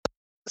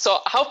So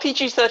how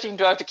PG-13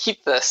 do I have to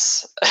keep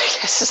this? I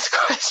guess is the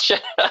question.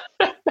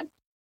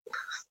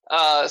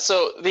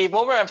 So the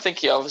moment I'm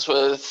thinking of is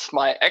with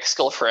my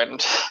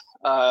ex-girlfriend.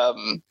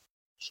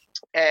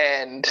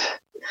 And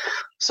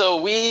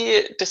so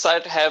we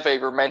decided to have a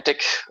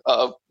romantic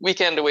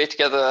weekend away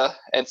together.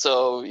 And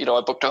so,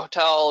 I booked a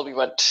hotel. We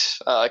went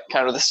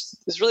kind of this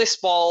really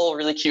small,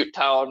 really cute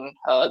town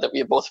that we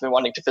had both been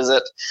wanting to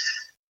visit.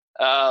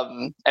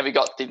 And we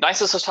got the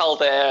nicest hotel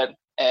there.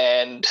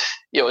 And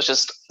it was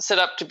just set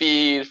up to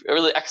be a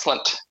really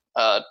excellent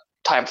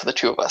time for the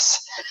two of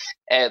us.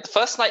 And the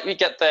first night we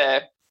get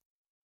there,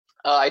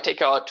 I take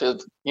her out to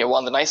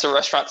one of the nicer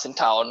restaurants in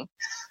town.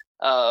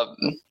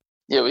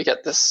 We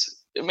get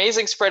this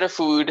amazing spread of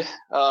food.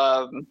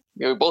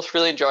 We both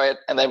really enjoy it,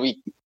 and then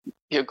we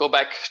go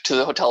back to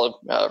the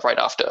hotel right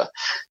after.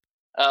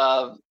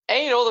 And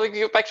when we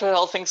get back to the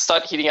hotel, things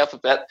start heating up a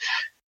bit.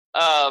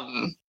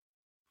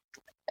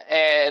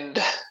 And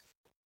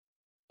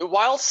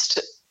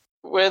whilst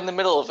we're in the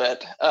middle of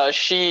it,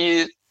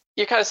 she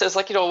kind of says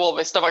well,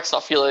 my stomach's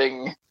not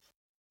feeling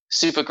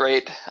super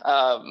great.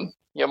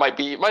 Might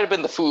have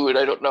been the food,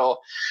 I don't know.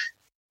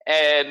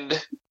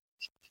 And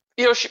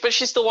but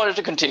she still wanted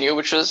to continue,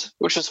 which was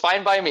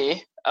fine by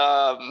me.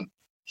 So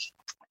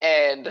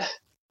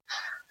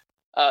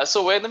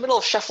we're in the middle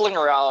of shuffling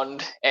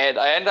around, and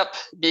I end up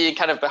being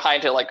kind of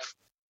behind her,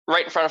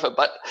 right in front of her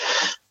butt.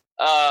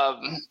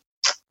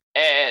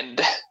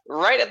 And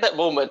right at that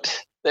moment,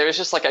 there was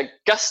just a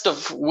gust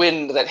of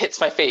wind that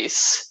hits my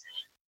face.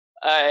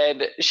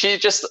 And she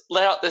just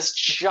let out this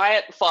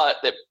giant fart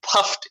that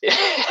puffed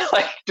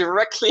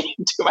directly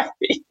into my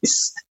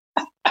face.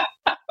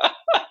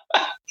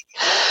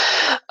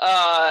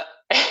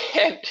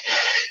 And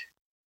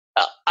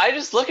I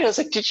just look at her, I was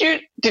like, did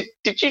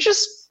you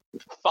just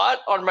fart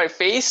on my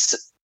face?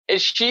 And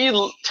she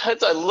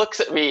turns and looks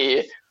at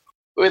me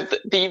with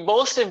the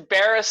most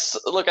embarrassed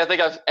look I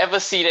think I've ever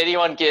seen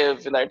anyone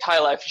give in their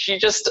entire life. She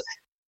just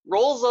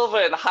rolls over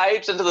and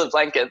hides into the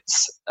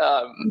blankets.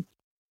 And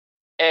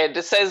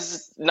it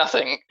says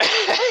nothing.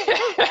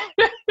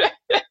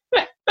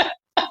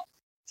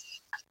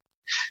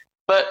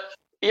 But,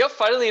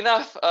 funnily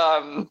enough,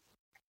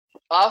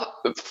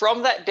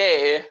 from that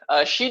day,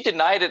 she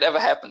denied it ever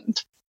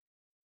happened.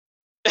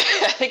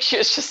 I think she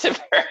was just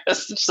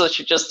embarrassed, so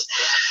she just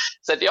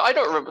said, I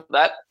don't remember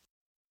that.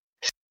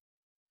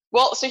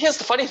 Well, so here's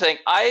the funny thing.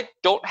 I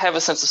don't have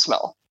a sense of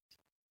smell.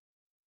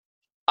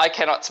 I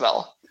cannot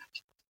smell.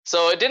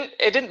 So it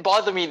didn't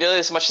bother me nearly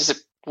as much as it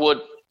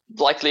would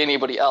likely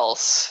anybody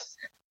else,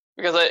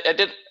 because it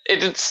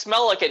didn't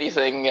smell like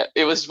anything.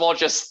 It was more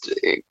just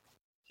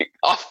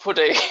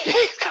off-putting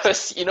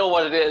because you know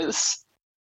what it is.